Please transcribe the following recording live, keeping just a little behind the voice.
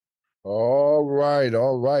All right,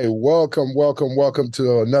 all right. Welcome, welcome, welcome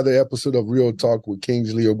to another episode of Real Talk with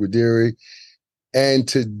Kingsley Ogudiri. And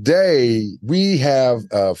today we have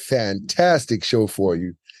a fantastic show for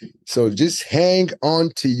you. So just hang on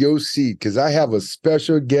to your seat because I have a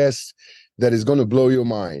special guest that is going to blow your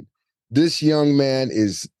mind. This young man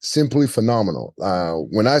is simply phenomenal.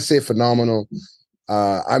 When I say phenomenal,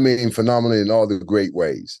 I mean phenomenal in all the great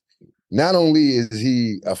ways. Not only is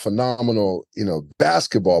he a phenomenal,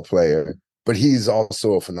 basketball player, but he's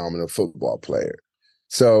also a phenomenal football player.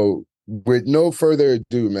 So, with no further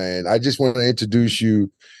ado, man, I just want to introduce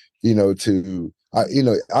you, to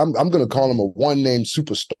I'm going to call him a one name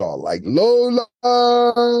superstar like Lola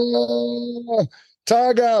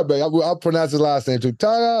Taga, but I'll pronounce his last name too,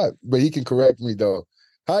 Taga, but he can correct me though.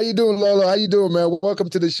 How you doing, Lola? How you doing, man? Welcome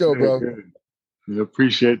to the show, Good, bro. good.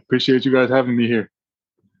 Appreciate you guys having me here.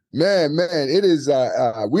 Man, it is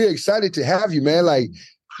we're excited to have you, man. Like,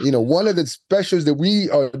 one of the specials that we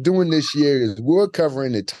are doing this year is we're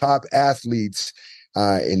covering the top athletes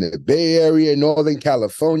in the Bay Area, Northern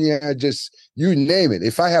California, just you name it.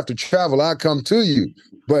 If I have to travel, I'll come to you.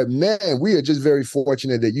 But man, we are just very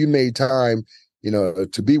fortunate that you made time,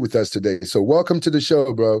 to be with us today. So welcome to the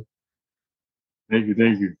show, bro. Thank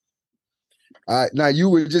you. Now you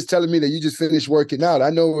were just telling me that you just finished working out. I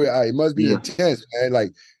know it must be Yeah. intense, man.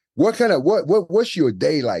 Like, what kind of what's your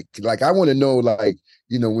day like? Like, I want to know, like,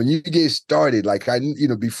 when you get started, like,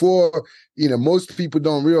 before, most people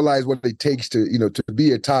don't realize what it takes to, to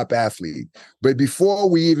be a top athlete. But before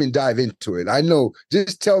we even dive into it, I know,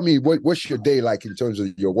 just tell me what's your day like in terms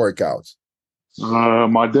of your workouts.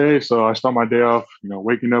 My day. So I start my day off,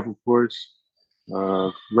 waking up, of course.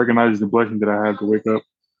 Recognize the blessing that I have to wake up.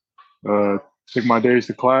 Uh, Take my days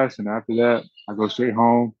to class, and after that, I go straight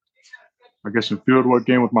home. I get some field work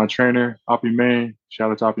in with my trainer, Oppie Main. Shout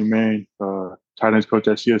out to Oppie Main, tight ends coach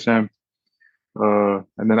at CSM. And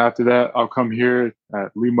then after that, I'll come here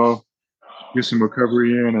at Limo, get some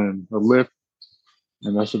recovery in and a lift,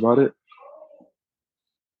 and that's about it.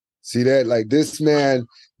 See that? Like this man,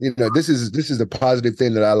 this is the positive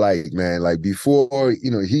thing that I like, man. Like before,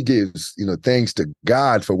 he gives, thanks to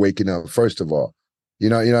God for waking up, first of all.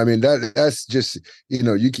 I mean, that's just,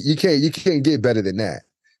 you can't get better than that.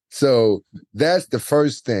 So that's the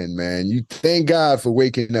first thing, man. You thank God for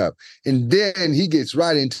waking up. And then he gets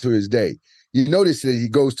right into his day. You notice that he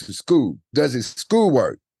goes to school, does his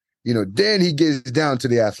schoolwork, then he gets down to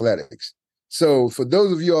the athletics. So for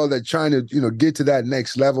those of you all that trying to, get to that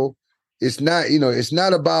next level, it's not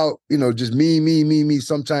about, just me.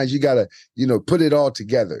 Sometimes you gotta, put it all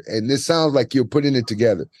together. And this sounds like you're putting it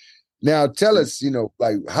together. Now tell us,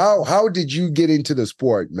 like how did you get into the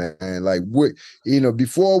sport, man? Like what,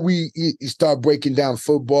 before we start breaking down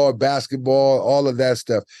football, basketball, all of that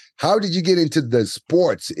stuff, how did you get into the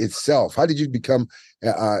sports itself? How did you become an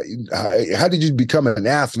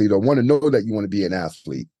athlete or want to know that you want to be an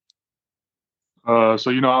athlete? So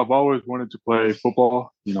I've always wanted to play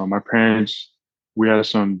football. My parents, we had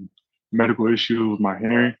some medical issues with my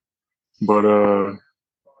hearing, but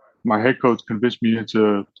my head coach convinced me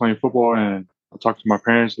into playing football, and I talked to my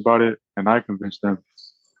parents about it, and I convinced them.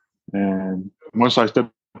 And once I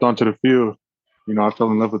stepped onto the field, I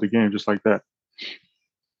fell in love with the game just like that.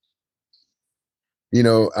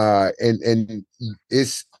 And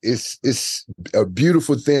it's a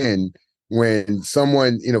beautiful thing when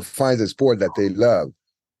someone finds a sport that they love.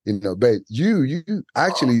 But you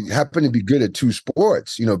actually happen to be good at two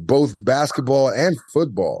sports, both basketball and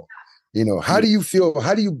football. How Yeah. do you feel?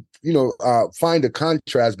 How do you find a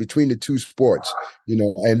contrast between the two sports,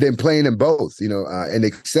 and then playing in both, and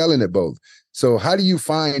excelling at both? So how do you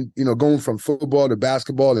find, going from football to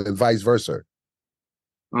basketball and vice versa?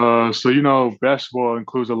 So basketball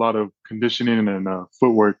includes a lot of conditioning and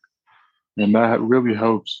footwork, and that really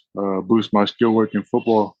helps boost my skill work in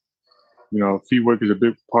football. Feet work is a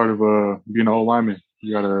big part of being an old lineman.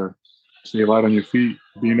 You gotta stay light on your feet,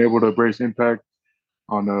 being able to brace impact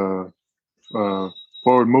on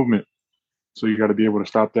forward movement. So you got to be able to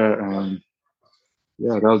stop that. And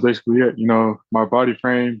yeah, that was basically it. My body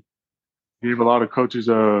frame gave a lot of coaches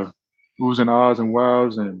oohs and ahs and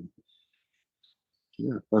wows, and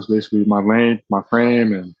yeah, that's basically my length, my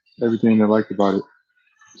frame, and everything they liked about it.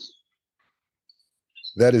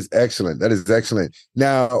 That is excellent. That is excellent.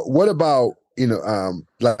 Now, what about,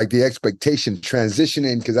 like the expectation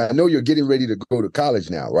transitioning? Because I know you're getting ready to go to college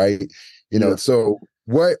now, right? Yeah. So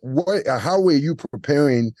how are you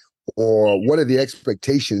preparing, or what are the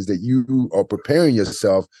expectations that you are preparing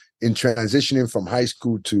yourself in transitioning from high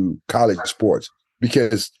school to college sports?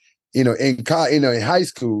 Because, in high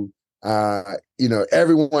school,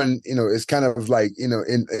 everyone, is kind of like, in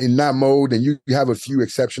that mode, and you have a few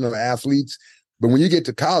exceptional athletes. But when you get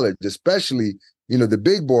to college, especially, the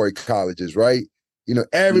big boy colleges, right? Yeah,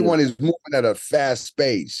 Everyone is moving at a fast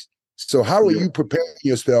pace. So how are yeah. you preparing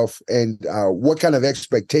yourself, and what kind of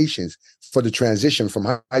expectations for the transition from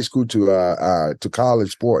high school to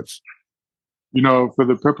college sports? For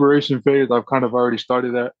the preparation phase, I've kind of already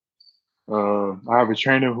started that. I have a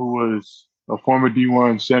trainer who was a former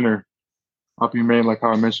D1 center up in Maine, like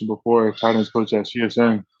how I mentioned before, tight ends coach at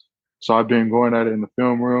CSN. So I've been going at it in the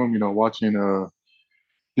film room, watching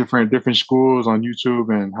different schools on YouTube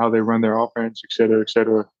and how they run their offense, et cetera, et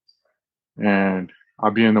cetera. And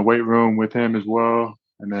I'll be in the weight room with him as well.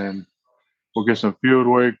 And then we'll get some field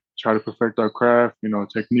work, try to perfect our craft.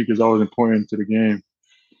 Technique is always important to the game.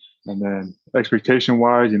 And then expectation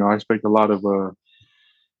wise, I expect a lot of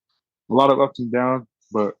ups and downs,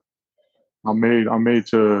 but I'm made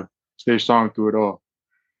to stay strong through it all.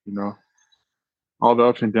 You know, all the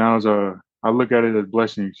ups and downs are I look at it as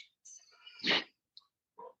blessings.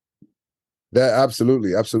 That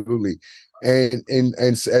absolutely, absolutely. And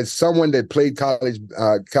as someone that played college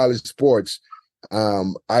sports,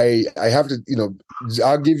 I have to,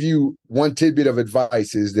 I'll give you one tidbit of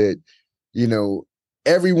advice is that, you know,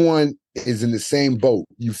 everyone is in the same boat.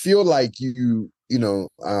 You feel like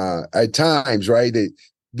at times, right, that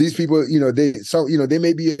these people, they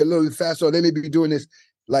may be a little faster, or they may be doing this.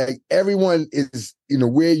 Like everyone is,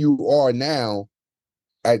 where you are now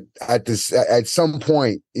at some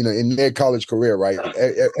point, in their college career, right?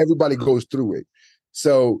 Everybody goes through it.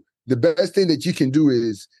 So the best thing that you can do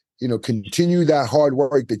is, continue that hard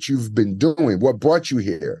work that you've been doing. What brought you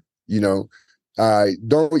here?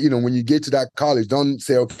 Don't, when you get to that college, don't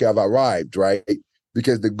say, okay, I've arrived, right?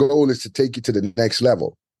 Because the goal is to take you to the next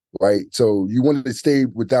level, right? So you want to stay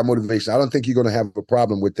with that motivation. I don't think you're going to have a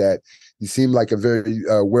problem with that. You seem like a very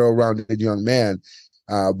well-rounded young man.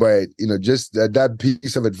 But just that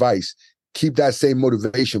piece of advice: keep that same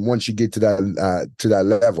motivation once you get to that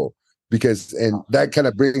level, and that kind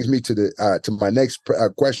of brings me to my next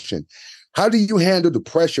question: how do you handle the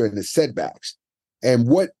pressure and the setbacks, and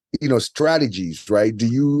what strategies, right, do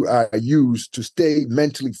you use to stay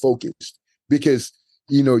mentally focused? Because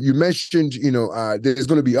you mentioned there's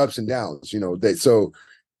going to be ups and downs,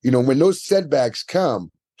 when those setbacks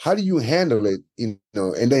come, how do you handle it, and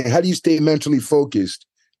then how do you stay mentally focused,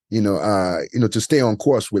 to stay on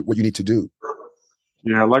course with what you need to do?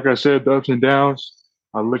 Yeah, like I said, the ups and downs,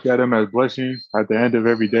 I look at them as blessings at the end of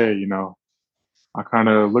every day. I kind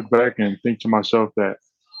of look back and think to myself that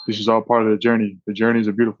this is all part of the journey. The journey is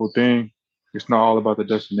a beautiful thing. It's not all about the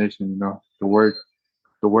destination. The work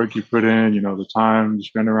you put in. The time you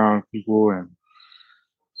spend around people, and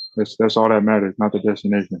that's all that matters, not the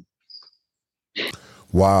destination.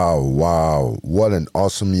 Wow, wow. What an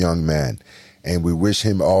awesome young man. And we wish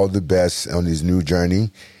him all the best on his new journey.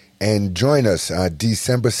 And join us on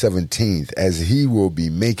December 17th as he will be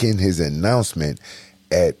making his announcement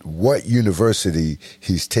at what university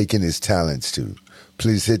he's taking his talents to.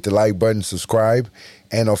 Please hit the like button, subscribe,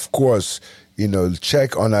 and of course,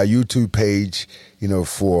 check on our YouTube page,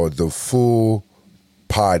 for the full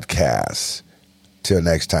podcast. Till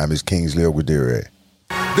next time, it's Kingsley Ogudere.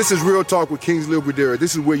 This is Real Talk with Kingsley Ogudere.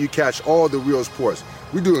 This is where you catch all the real sports.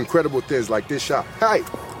 We do incredible things like this shot. Hey!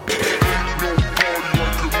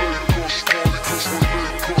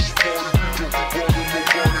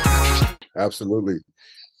 Absolutely.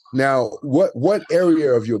 Now, what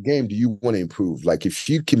area of your game do you want to improve? Like, if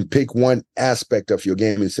you can pick one aspect of your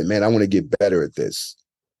game and say, man, I want to get better at this,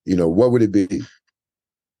 what would it be?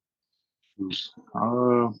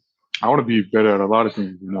 I want to be better at a lot of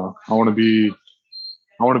things. I want to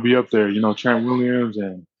be up there. Trent Williams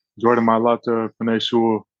and Jordan Mailata, Panay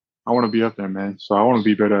Sewell. I want to be up there, man. So I want to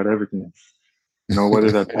be better at everything.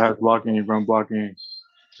 Whether that's pass blocking, run blocking,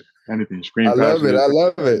 anything, I screen love it. passes. I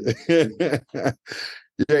love it.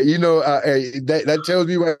 Yeah, that tells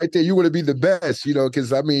me right there you want to be the best,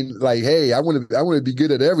 because I mean, like, hey, I want to be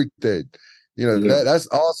good at everything. Yeah. That's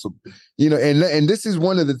awesome. And this is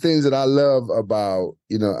one of the things that I love about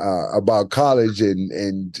college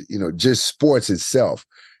and just sports itself.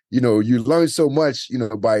 You learn so much,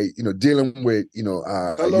 by dealing with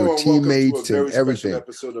your teammates and everything.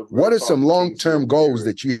 What are some long-term goals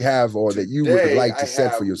that you have, or that you would like to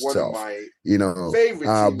set for yourself?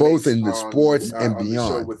 Both in the sports and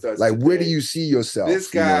beyond. Like, where do you see yourself?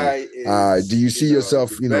 Do you see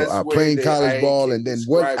yourself, playing college ball, and then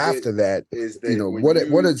what after that?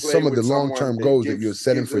 What are some of the long-term goals that you're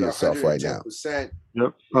setting for yourself right now?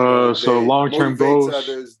 Yep. So long-term goals.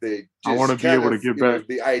 I want to be able to give back.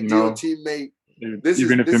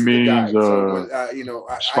 even if it means I just want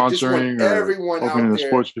sponsoring or everyone opening out a there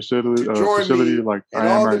sports facility, to join me, like and I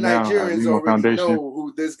am all the right now at Nigerians Remo already Foundation. know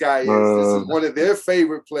who this guy is. This is one of their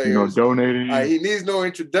favorite players. Donating. He needs no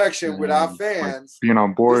introduction with our fans. Like being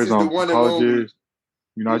on boards, on colleges.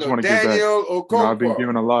 I just want to give back. I've been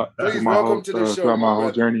given a lot Please welcome to the show, throughout my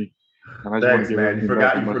whole journey. And I just Thanks, man. You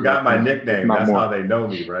forgot my nickname. That's how they know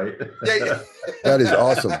me, right? That is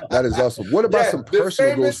awesome. That is awesome. What about some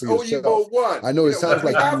personal goals for yourself? I know it sounds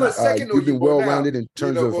like you've been well-rounded in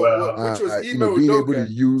terms of being able to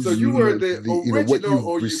use what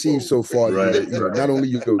you've received so far. Not only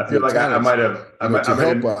your talents, to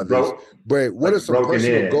help others, but what are some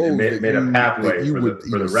personal goals that you would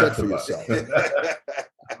set for yourself?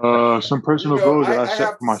 Some personal goals that I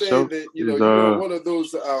set for myself is one of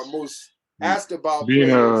those most asked about being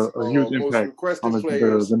a huge impact on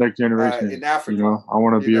the next generation in Africa. I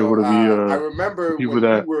want to be able to be I remember people when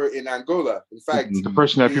that we were in Angola. In fact, the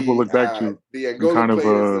person that people look back to, the Angola kind of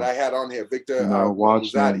players that I had on here, Victor,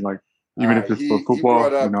 watch them, like even if it's for football,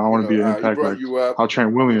 I want to be an impact. Like how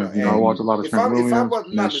Trent Williams, I watch a lot of Trent Williams. If I'm not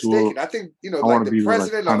mistaken, I think like the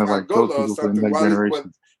president of Angola or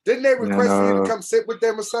something. Didn't they request for you to come sit with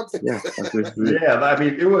them or something? Yeah,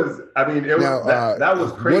 it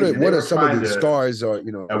was crazy. What are some of the stars, or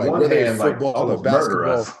whether it's football or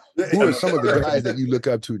basketball? Who are some of the guys that you look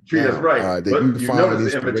up to? Treat us right. That you find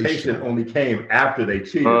the invitation only came after they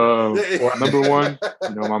cheated. Number one,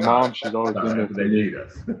 my mom, she's always been there for me.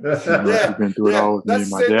 She's been through it all with me.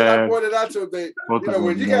 My dad. I pointed out to them.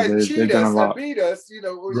 When you guys cheat us and beat us,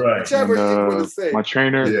 whichever you want to say. My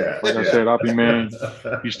trainer, like I said, Oppie Man,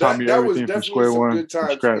 he's taught me everything from square one,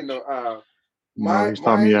 from scratch. He's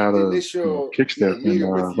taught me how to kick step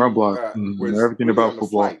and run block, everything about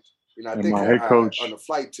football. And my head coach, on the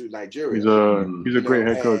flight to Nigeria, he's a great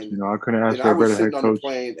head coach. I couldn't ask for a better head coach.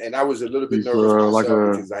 And I was a little bit nervous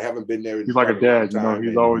myself because I haven't been there. He's like a dad.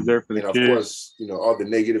 He's always there for the kids. Of course, all the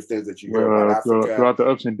negative things that you hear about Africa throughout the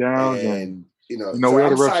ups and downs. And so we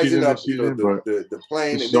had a I'm rough sizing season up, this season, but the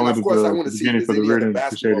plane, and then of course I want to see if there's any other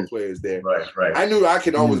basketball players there. Right. I knew I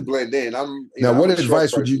could always blend in. Now, what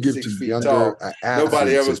advice would you give to younger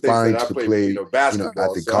athletes aspiring to play,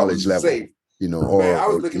 basketball, at the college level?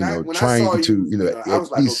 Or trying to,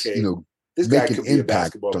 at least, make an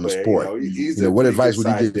impact on the sport. What advice would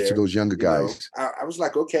you give to those younger guys? I was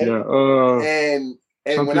like, okay, and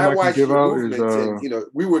when I watched the movement, and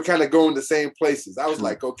we were kind of going the same places. I was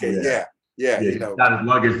like, okay, not his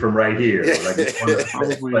luggage from right here.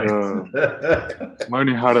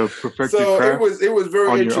 Learning how to perfect your craft. It was very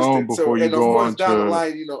on interesting. Your own before you go on down to the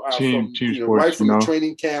line, team sports, right from the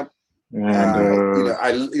training camp. And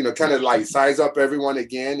I kind of like size up everyone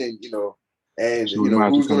again, and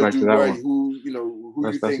who's going to do what, who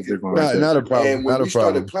you think is not a problem. And when we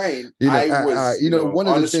started playing, I was one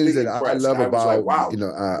of the things that I love about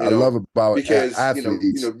I love about because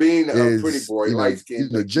athletes being a pretty boy, light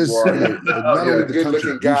skinned, just not only the good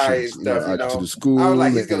looking guy and stuff, to the school, I was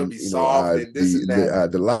like, he's going to be soft and this and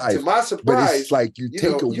that. The life. To my surprise, but it's like you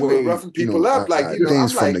take away you were roughing people up, like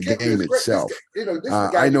things from the game itself.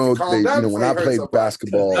 I know that when I played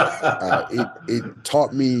basketball, it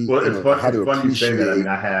taught me how to appreciate,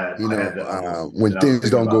 when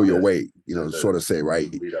things don't go your way, sort of say,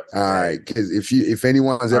 right? Because if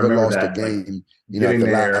anyone's ever lost a game, at the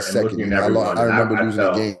last second, I remember losing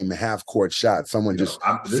a game in half court shot. Someone just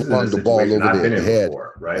flung the ball over their head,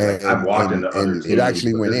 and it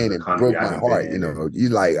actually went in and broke my heart. You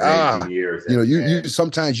like you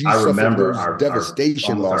sometimes you suffer those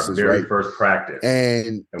devastation losses, right? First practice,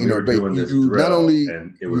 and but you not only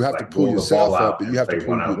you have to pull yourself up, but you have to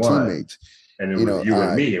pull your teammates. And it was you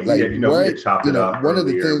and me, and we had chopped it up. One of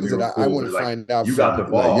the things that I want to find out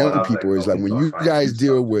from young people is like when you guys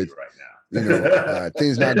deal with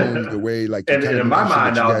things not going your way, like and in my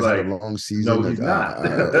mind, I was like, a long season, no, he's not. A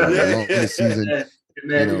long season.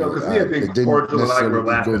 Because we have been cordial, like we're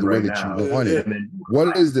laughing right now.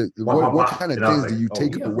 What is what kind of things do you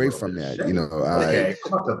take away from that? I'm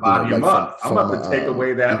about to body him up. I'm about to take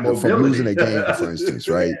away that mobility. From losing a game, for instance,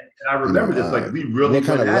 right? And I remember just like we really what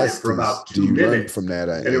kind of lessons for about 2 minutes from that?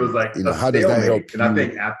 And it was like how does that help? And I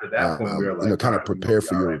think after that point we were like, kind of prepare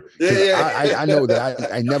for your. I know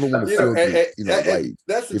that I never want to feel like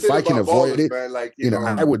if I can avoid it,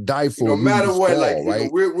 I would die for no matter what.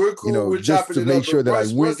 Right? We're cool. We're just to make sure that I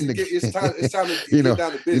win the game. It's time to get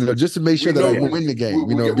down to business. Just to make sure that I win the game.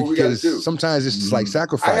 Because sometimes it's like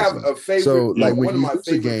sacrificing. I have a favorite. So like when you lose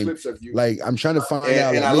the game, like I'm trying to find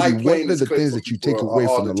out maybe what are the things that you take away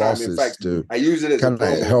from the losses to I use it as kind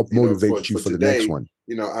of help motivate you for the next one.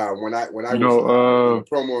 when I was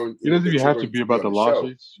promo. It doesn't even have to be about the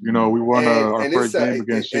losses. We won our first game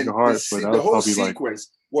against Shaker Heart, but that was probably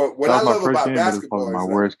sequence. What I love about basketball is my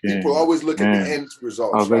worst game. People always look at the end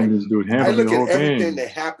results. I was letting this dude handle the whole game. Everything that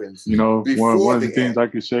happens. One of the things I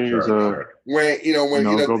could say is when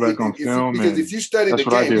go back on film, because if you study the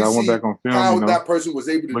game, you see how that person was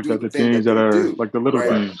able to do the things that are like the little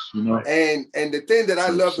things, And the thing that I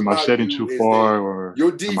love about you setting too far, or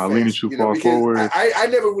your defense, am I leaning too far forward? I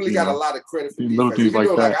never really got a lot of credit for little things like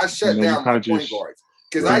that. I shut down my point guards.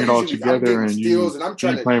 Because I usually I'm getting steals and I'm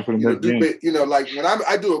trying to playing for the next game. Like when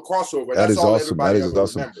I do a crossover, that that's is all awesome. everybody that is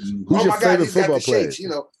awesome. remembers. Who's your favorite football player?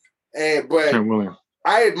 But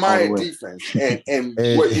I admire defense and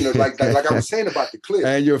what like I was saying about the Clips.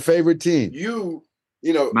 And your favorite team?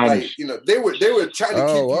 They were trying to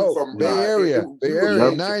keep you from Bay Area,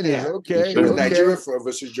 Niners. Okay, Nigeria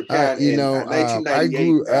versus Japan. I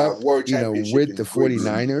grew up, with the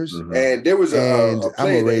 49ers, and there was a player I'm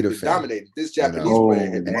a Raider that fan. Dominated this Japanese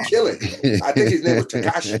player and killing. I think his name was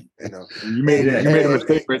Takashi. You made a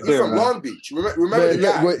mistake right there. He's from Long Beach. Remember the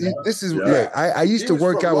guy? This is I used to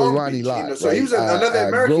work out with Ronnie Lott. So he was another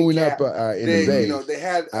American growing up in the Bay. They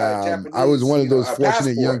had Japanese. I was one of those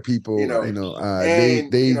fortunate young people.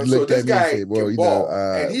 They looked at me and said, "Well, we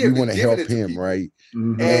want to help him, right?"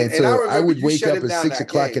 Mm-hmm. And so I would wake up at 6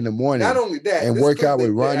 o'clock in the morning and work out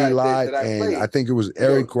with Ronnie Lott, and I think it was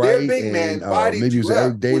Eric Wright, and maybe it was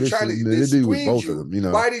Eric Davis. It was both of them.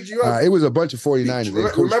 It was a bunch of 49ers. And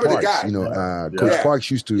Coach Parks, Coach Parks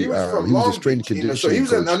used to. He was a strength and conditioning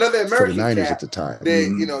coach for the Niners at the time.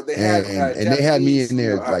 And they had me in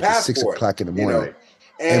there like at 6 o'clock in the morning.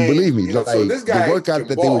 And believe me, the workout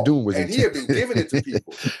that they were doing was intense. He had been giving it to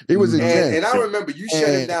people. It was intense. And I remember you shut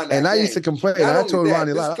him down. And I used to complain. And I told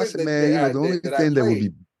Ronnie Lott, I said, man, the only thing that would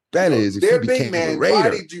be better is if you became a Raider.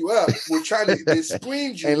 Bodied you up. We're trying to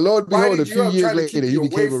screen you. And Lord behold, a few years later, he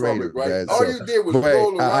became a Raider. Right? All you did was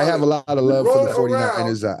roll around. I have a lot of love for the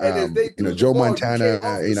 49ers. Joe Montana,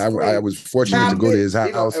 I was fortunate to go to his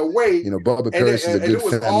house. Bubba Curtis is a good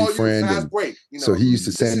family friend. And so he used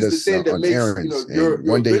to send us on errands. And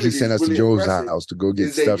one day he sent us to Joe's house to go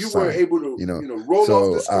get stuff signed.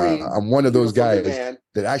 So I'm one of those guys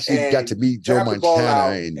that actually got to meet Joe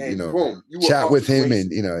Montana and chat with him,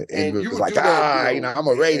 and it was like, I'm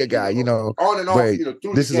a Raider guy, on and off,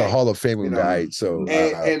 but this is a Hall of Famer guy. So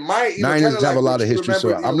Niners have a lot of history.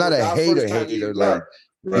 So I'm not a hater like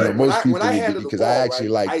most people would be, because I actually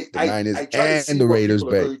like the Niners and the Raiders,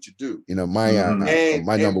 but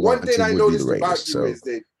my number one team would be the Raiders. So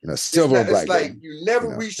silver and black. It's like you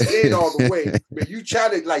never reached in all the way, but you try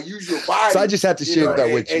to use your body. So I just have to share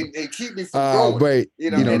that with you and keep me from going. But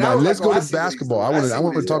now let's go to basketball. I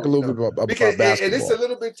want to talk a little bit about basketball. And it's a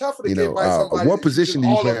little bit tougher to get by somebody. What position do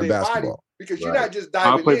you play in basketball? Because you're not just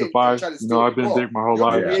diving in. I played the five. I've been big my whole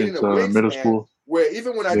life since middle school. Where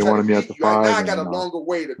even when I try to beat you, now I got a longer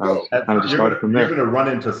way to go. You're going to run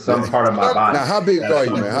into some part of my body. Now, how big are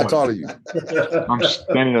you, man? How tall are you? I'm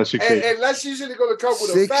standing at 6'8". And that's usually going to come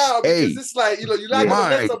with a foul, because it's like, you're not going to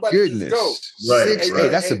let somebody just go.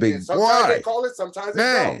 6'8", that's a big boy. Sometimes they call it, sometimes they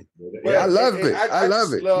don't. I love it. I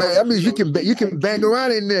love it. Man, I mean, you can bang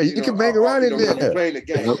around in there. You can bang around in there. Playing the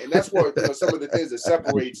game, and that's what some of the things that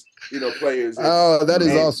separates players. Oh, that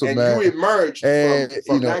is awesome, man. And you emerged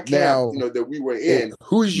from that camp that we were in.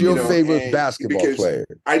 Who's your favorite basketball player?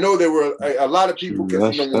 I know there were a lot of people,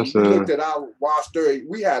 because when we looked at our roster,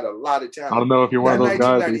 we had a lot of talent. I don't know if you're one of those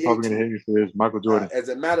guys, but you're probably going to hate me for this. Michael Jordan. As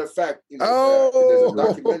a matter of fact, there's a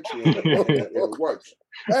documentary and it works.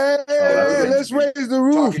 Hey, let's raise the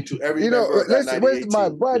roof. Let's raise my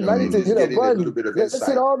button. I need to hit a button. Let's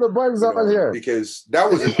hit all the buttons on here, because that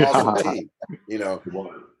was an awesome team.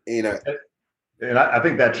 And I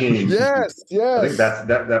think that team. Yes. I think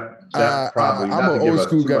that probably. I'm an old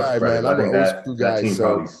school guy, man. I'm an old school guy.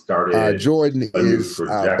 So Jordan is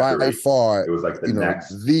by far, it was like the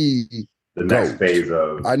next phase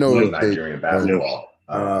of Nigerian basketball.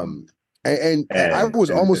 And I was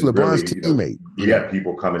almost LeBron's teammate. You had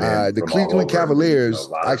people coming in. The Cleveland Cavaliers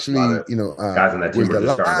actually, guys on that team was the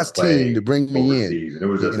last team to bring me in. It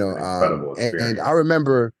was just an incredible experience. And I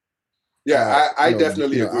remember. Yeah, I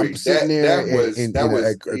definitely agree. I'm sitting there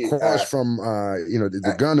across from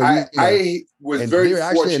the gunner. I was very fortunate.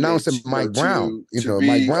 Actually announcing Mike Brown.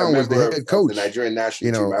 Mike Brown was the head coach. The Nigerian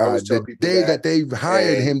national team. The day that they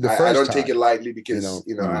hired him the first time. I don't take it lightly, because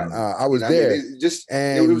I was there.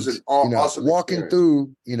 It was an awesome walking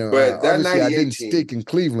through. But that obviously I didn't stick in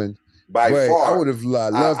Cleveland. By far, I would have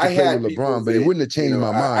loved to play with LeBron, but it wouldn't have changed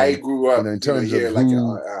my mind. I grew up in terms of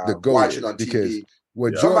who the GOAT is, because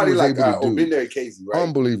what Jordan was able to do. Casey, right?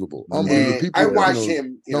 Unbelievable. People I watched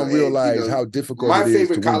him. Don't realize how difficult my it is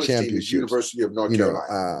favorite to win college championships. team is University of North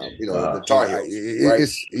Carolina. The Tar Heels. Right?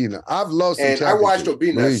 It's I've lost some and I watched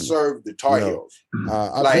Obina serve the Tar Heels.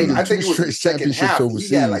 I think it was the second half. Overseas.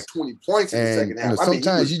 He had like 20 points in the second half.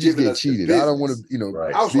 Sometimes you just get cheated. I don't want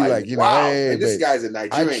to, I was like, wow, hey, this guy's a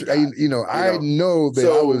Nigerian guy. I know that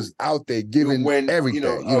I was out there giving everything.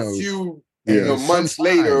 A few months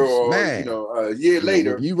later, or a year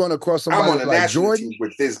later, you run across somebody I'm on a like national Jordan team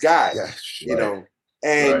with this guy.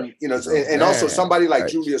 And and also somebody like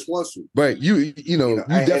Julius Wansu. But you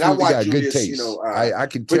definitely got good taste. I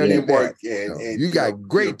can tell you work that. And you got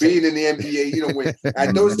great being in the NBA. When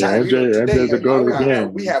at those times, today,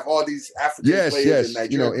 we have all these African players and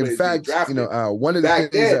Nigerian players. In fact, one of the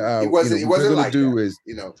things that it wasn't like do is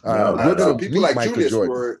we're going to people like Michael Julius Jordan.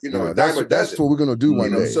 were That's what we're going to do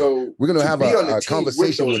one day. So we're going to have a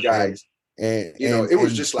conversation with guys. And it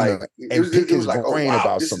was just like pick his brain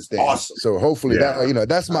about something. Awesome. So hopefully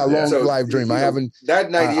that's my long life dream. I haven't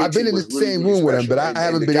that I've been in the same room with him, but I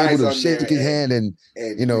haven't been able to shake his hand and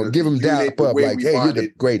give him dap up like, hey, you're the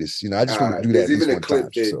greatest. I just want to do that. There's even a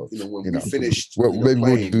clip that when we finished. Maybe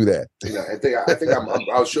we'll do that. I think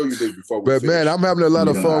I'll show you this before. But man, I'm having a lot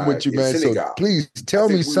of fun with you, man. So please tell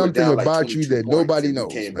me something about you that nobody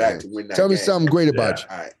knows. Tell me something great about you.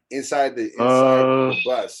 Inside the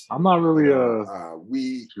bus, I'm not really I'm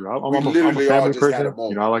a family person.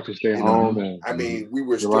 I like to stay home and we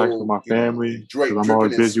were relax with my family because I'm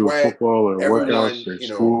always busy with football or workouts or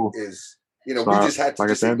school. We just had to at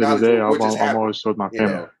the end of the day, I'm always with my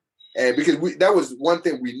family. And because that was one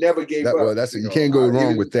thing we never gave up. Well, you can't go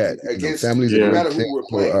wrong with that. Families, no matter who we're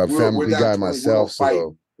playing, family guy myself,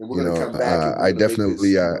 so I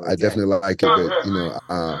definitely like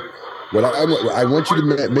it. But what I want you to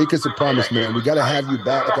make us a promise, man. We got to have you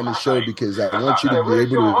back on the show because I want you to be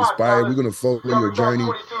able to inspire. We're going to follow your journey.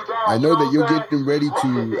 I know that you're getting ready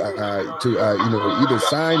to either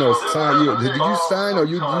sign or sign. Did you sign or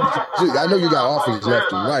you? I know you got offers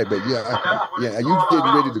left and right, but you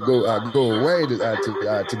getting ready to go away to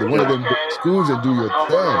one of them schools and do your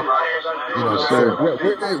thing. So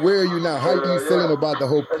where are you now? How are you feeling about the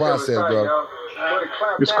whole process, bro?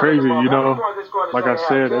 It's crazy, like I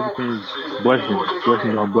said, everything is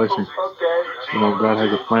blessing on blessing. God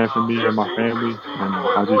has a plan for me and my family, and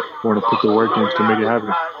I just want to put the work in to make it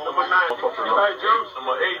happen.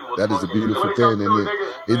 That is a beautiful thing, and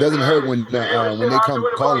it doesn't hurt when they come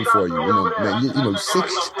calling for you. Man,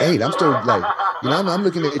 6'8". I'm still like, I'm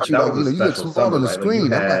looking at you like, you look small on the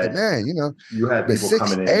screen. I'm like, man, you had people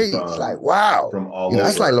 6'8". It's like, wow, from all over.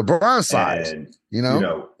 That's like LeBron size. We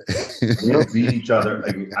beat each other.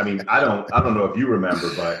 I don't know if you remember,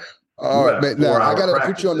 but. Now I gotta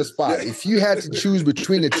put you on the spot. If you had to choose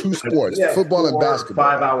between the two sports, football and basketball,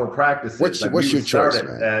 5-hour practices. What's your choice,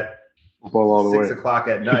 man? At football all the way. 6 o'clock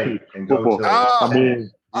at night and go to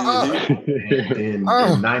in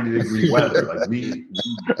 90-degree weather. Like we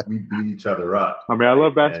beat each other up. I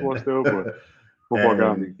love basketball still, but football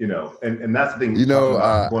got me. And that's the thing.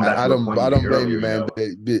 I don't blame you, man.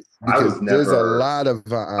 Because there's a lot of.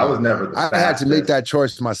 I was never. I had to make that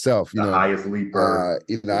choice myself. The highest leaper.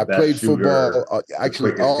 I played football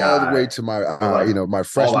actually all the way to my my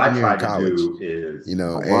freshman year in college.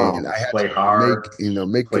 And I had play to hard,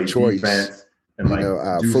 make the choice. Defense,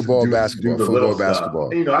 football, basketball.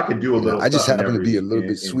 I could do a little. I just happened to be a little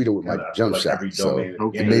bit sweeter with my jump shot, so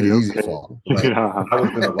it made it easy for me. I was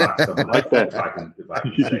going to lock something like that if I can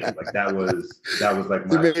say. Like that was like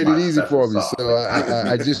my. It made it easy for me, so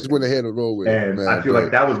I just went ahead and rolled with it. And I feel like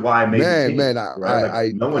that was why I made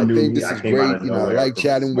it. No one knew me. I think this is great. I like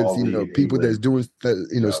chatting with people that's doing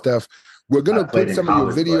stuff. We're gonna put some of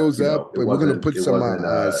your videos up, but we're gonna put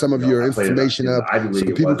some of your information up so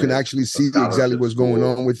people can actually see exactly what's going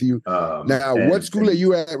on with you. Now, what school are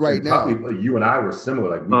you at right now? You and I were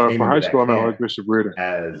similar. Like for high school, I'm at Archbishop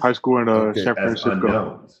Reardon. High school in San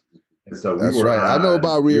Francisco. And so that's right. I know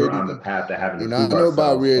about Reardon. On the path to having I know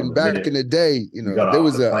about Reardon. Back in the day, there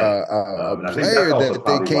was a player that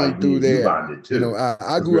they came through there.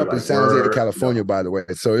 I grew up in San Jose, California, by the way.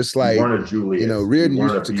 So it's like, Reardon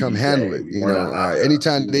used to come handle it.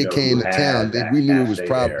 Anytime they came to town, we knew it was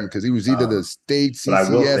problem because he was either the state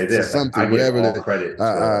CCS or something, whatever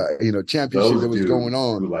the championship that was going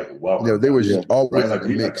on. They were just always in the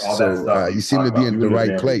mix. So you seem to be in the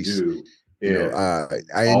right place.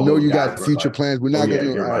 I know you got future plans. We're not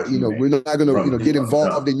going to, we're not going to, get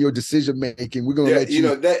involved in your decision making. We're going to let you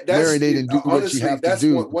marinate and do what you have to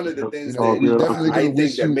do. One of the things we're definitely going to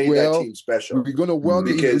wish you well. Special. We're going to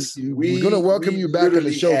welcome you. We're going to welcome you back on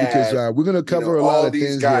the show because we're going to cover a lot of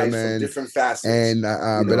things here, man. Different facets. And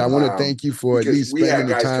but I want to thank you for at least spending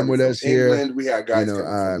the time with us here. We had guys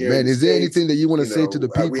man, is there anything that you want to say to the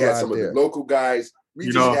people we had out some there? Of the local guys.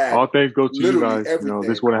 All things go to you guys.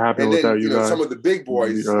 This wouldn't happen without you guys. Some of the big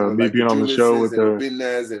boys, me being on the show with the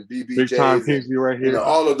Binez and BBJs, big time Kingsley right here.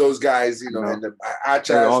 All of those guys, and the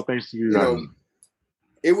Achas, all thanks to you guys.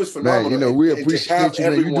 It was phenomenal. Man, we appreciate you,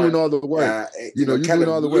 man. You're doing all the work. You're doing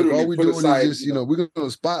all the work. All we're doing is just, we're going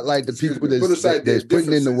to spotlight the people that's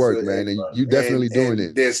putting in the work, man. And you definitely doing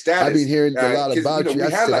it. I've been hearing a lot about you. I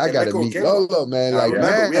said, I got to meet Lolo, man. Like,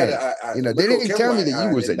 man, they didn't tell me that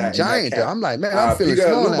you was a giant. I'm like, man, I'm feeling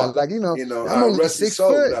small now. Like, I'm only 6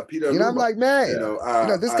 foot. I'm like, man,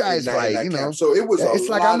 this guy's like, so it was. It's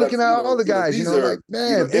like I'm looking at all the guys, like,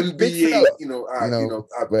 man, big fella.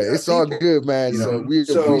 But it's all good, man. So we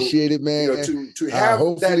appreciate it, man. To have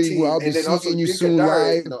hopefully that team, I'll be seeing you soon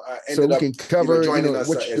live, so we can cover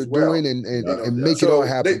what you're doing and make it all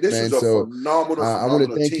happen, man. So I want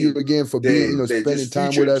to thank you again for being, spending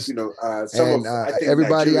time with us, and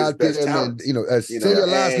everybody out there, man. Say your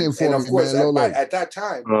last name for me, man. Lolo. At that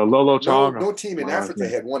time, Lolo Chong. No team in Africa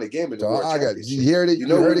had won a game in the World Championship. You heard it. You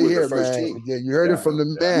heard it here, man. Yeah, you heard it from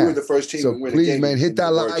the man. We were the first team. So please, man, hit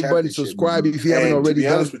that like button, subscribe if you haven't already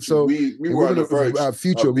done so. We were on the verge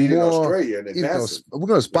future more, we're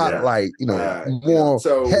gonna spotlight, more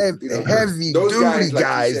heavy duty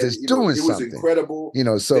guys that's doing something. It was incredible.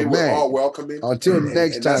 So they man, were all welcoming. Until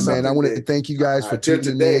next time, man, I want to thank you guys for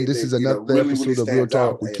tuning in. This is another episode of Real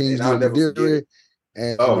Talk with Kingsley and Madiri.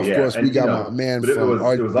 And of course, we got my man from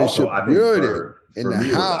Archbishop Beauty in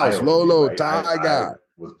the house, Lolo Tiger.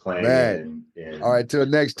 Was playing man. All right, till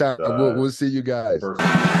next time, we'll see you guys.